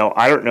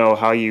 I don't know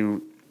how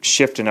you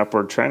shift an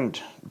upward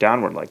trend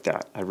downward like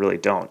that. I really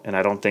don't. And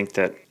I don't think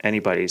that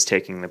anybody's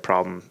taking the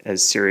problem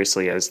as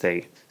seriously as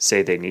they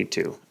say they need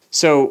to.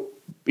 So,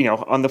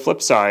 on the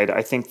flip side,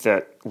 I think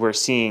that we're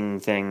seeing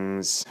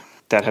things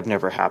that have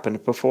never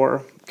happened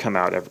before come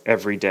out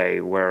every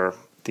day, where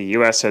the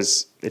U.S.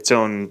 has its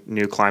own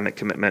new climate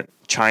commitment.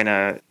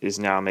 China is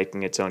now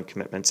making its own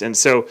commitments. And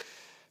so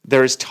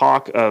there's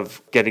talk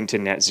of getting to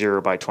net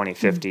zero by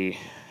 2050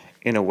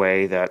 in a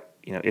way that,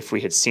 if we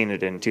had seen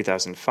it in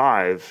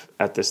 2005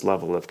 at this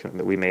level of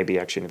commitment, we may be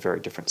actually in a very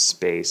different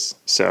space.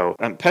 So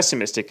I'm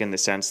pessimistic in the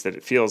sense that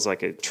it feels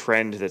like a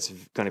trend that's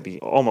going to be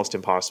almost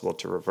impossible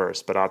to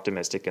reverse, but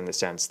optimistic in the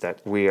sense that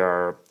we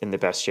are in the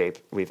best shape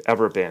we've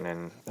ever been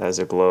in as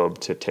a globe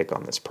to take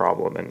on this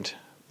problem. And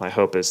my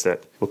hope is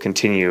that we'll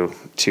continue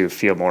to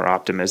feel more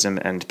optimism,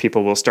 and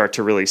people will start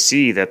to really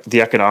see that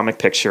the economic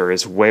picture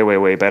is way, way,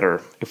 way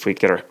better if we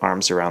get our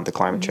arms around the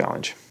climate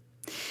challenge.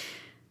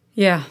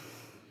 Yeah.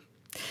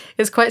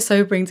 It's quite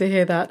sobering to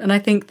hear that. And I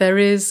think there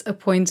is a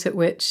point at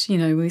which,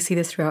 we see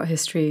this throughout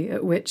history,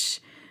 at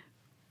which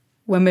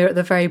when we're at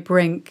the very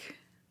brink,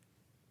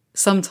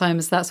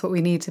 sometimes that's what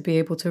we need to be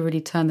able to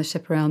really turn the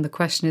ship around. The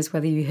question is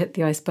whether you hit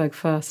the iceberg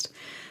first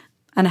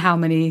and how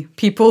many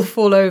people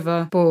fall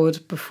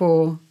overboard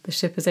before the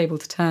ship is able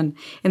to turn.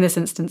 In this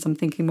instance, I'm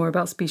thinking more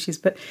about species,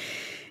 but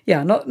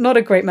yeah, not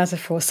a great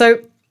metaphor. So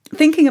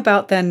thinking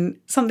about then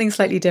something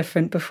slightly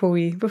different before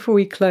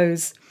we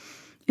close,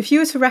 if you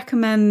were to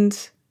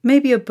recommend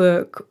maybe a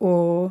book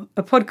or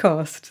a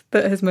podcast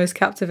that has most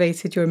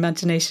captivated your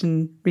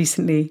imagination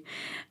recently,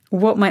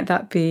 what might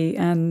that be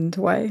and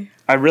why?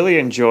 I really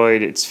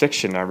enjoyed, it's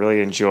fiction, I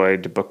really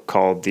enjoyed a book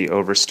called The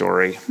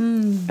Overstory.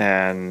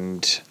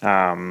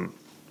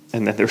 And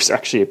then there's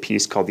actually a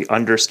piece called The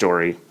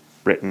Understory,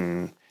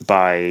 written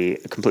by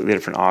a completely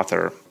different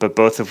author, but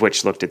both of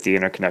which looked at the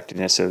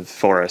interconnectedness of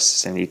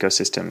forests and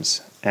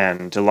ecosystems,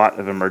 and a lot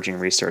of emerging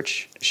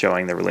research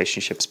showing the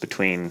relationships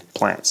between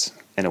plants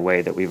in a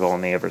way that we've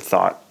only ever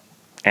thought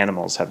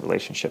animals have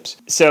relationships.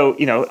 So,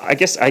 I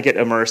guess I get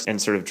immersed and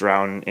sort of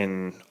drown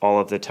in all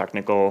of the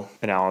technical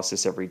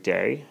analysis every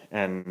day.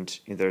 And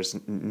there's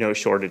no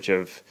shortage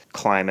of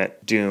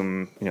climate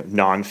doom,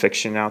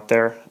 nonfiction out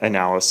there,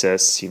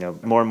 analysis,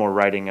 more and more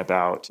writing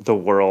about the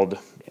world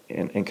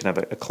in kind of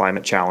a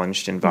climate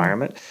challenged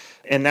environment.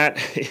 And that,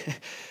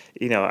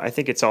 I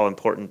think it's all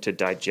important to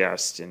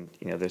digest, and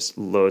there's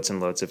loads and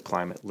loads of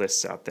climate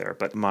lists out there.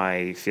 But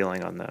my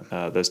feeling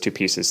on those two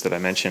pieces that I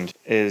mentioned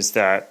is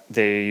that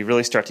they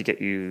really start to get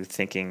you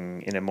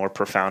thinking in a more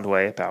profound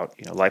way about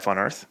life on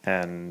Earth,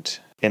 and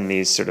in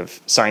these sort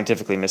of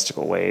scientifically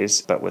mystical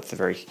ways, but with a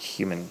very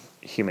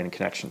human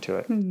connection to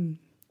it.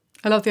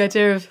 I love the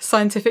idea of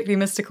scientifically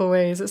mystical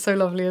ways. It's so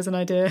lovely as an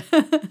idea.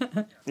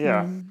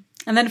 Yeah.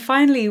 And then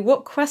finally,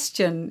 what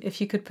question,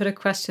 if you could put a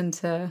question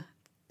to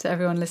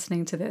everyone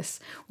listening to this,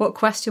 what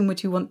question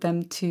would you want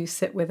them to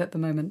sit with at the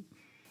moment?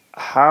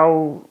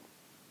 How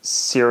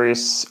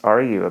serious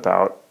are you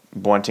about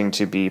wanting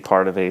to be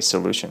part of a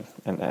solution?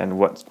 And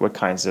what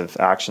kinds of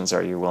actions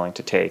are you willing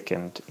to take?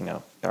 And,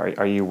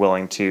 are you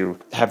willing to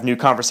have new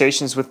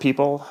conversations with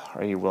people?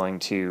 Are you willing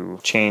to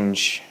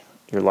change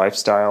your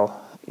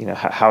lifestyle?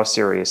 How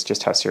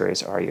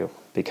serious are you?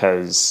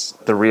 Because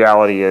the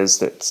reality is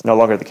that it's no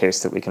longer the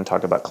case that we can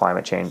talk about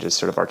climate change as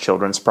sort of our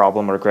children's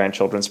problem or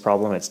grandchildren's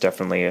problem. It's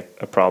definitely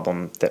a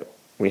problem that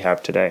we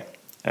have today.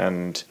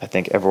 And I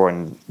think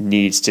everyone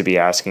needs to be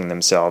asking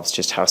themselves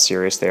just how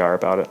serious they are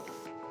about it.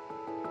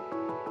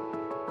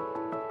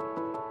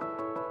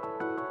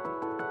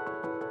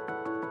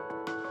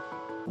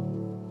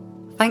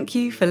 Thank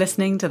you for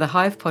listening to the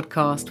Hive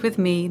podcast with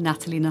me,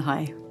 Natalie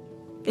Nahai.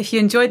 If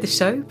you enjoyed the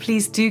show,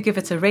 please do give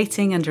it a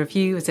rating and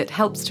review, as it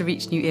helps to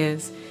reach new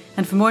ears.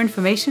 And for more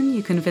information,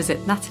 you can visit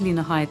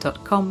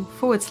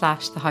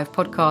natalienahai.com/The Hive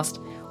Podcast,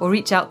 or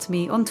reach out to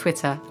me on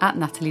Twitter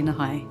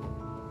 @NatalieNahai.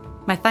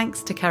 My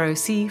thanks to Caro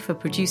C for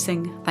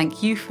producing.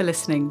 Thank you for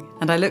listening,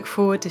 and I look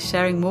forward to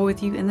sharing more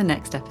with you in the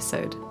next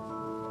episode.